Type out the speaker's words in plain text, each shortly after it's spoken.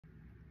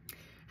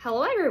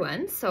Hello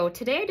everyone. So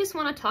today I just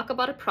want to talk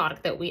about a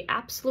product that we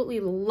absolutely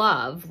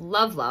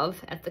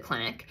love at the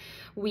clinic.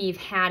 We've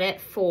had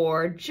it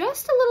for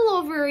just a little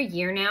over a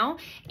year now,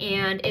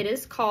 and it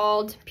is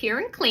called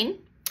Pure&Clean.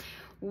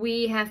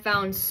 We have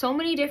found so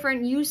many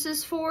different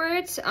uses for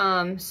it,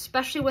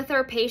 especially with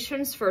our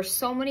patients for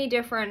so many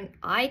different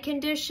eye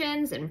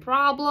conditions and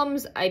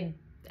problems. I've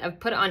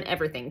put it on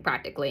everything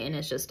practically, and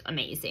it's just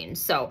amazing.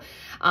 So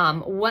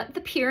what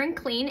the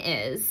Pure&Clean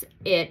is,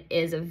 it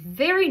is a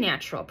very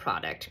natural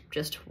product,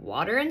 just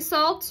water and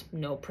salt,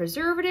 no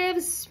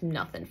preservatives,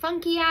 nothing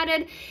funky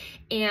added,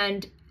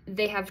 and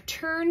they have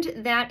turned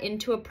that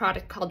into a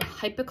product called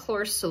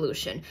hypochlorous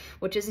solution,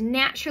 which is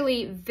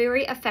naturally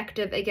very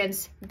effective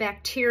against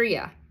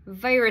bacteria,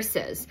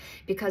 viruses,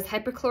 because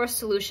hypochlorous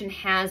solution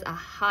has a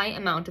high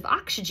amount of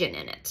oxygen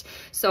in it.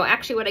 So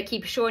actually what I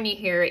keep showing you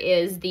here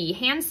is the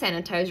hand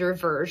sanitizer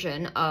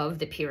version of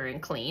the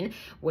Pure&Clean,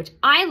 which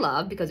I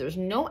love because there's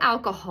no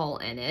alcohol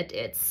in it.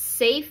 It's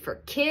safe for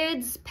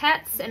kids,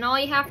 pets, and all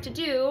you have to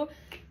do,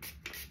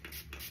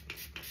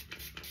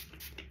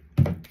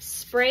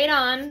 spray it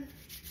on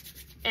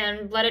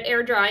and let it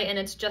air dry, and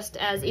it's just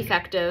as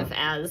effective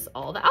as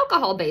all the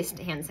alcohol-based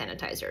hand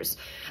sanitizers.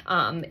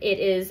 It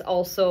is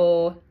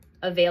also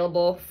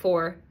available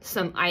for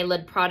some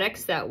eyelid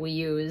products that we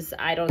use.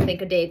 I don't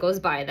think a day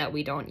goes by that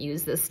we don't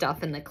use this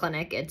stuff in the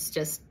clinic. It's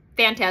just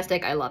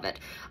fantastic. I love it.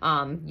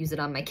 Use it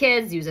on my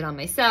kids, use it on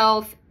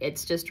myself.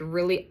 It's just a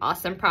really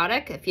awesome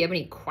product. If you have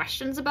any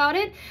questions about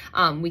it,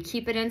 we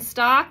keep it in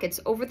stock. It's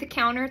over the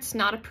counter. It's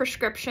not a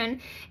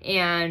prescription,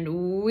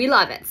 and we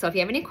love it. So if you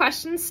have any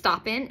questions,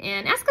 stop in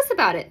and ask us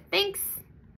about it. Thanks.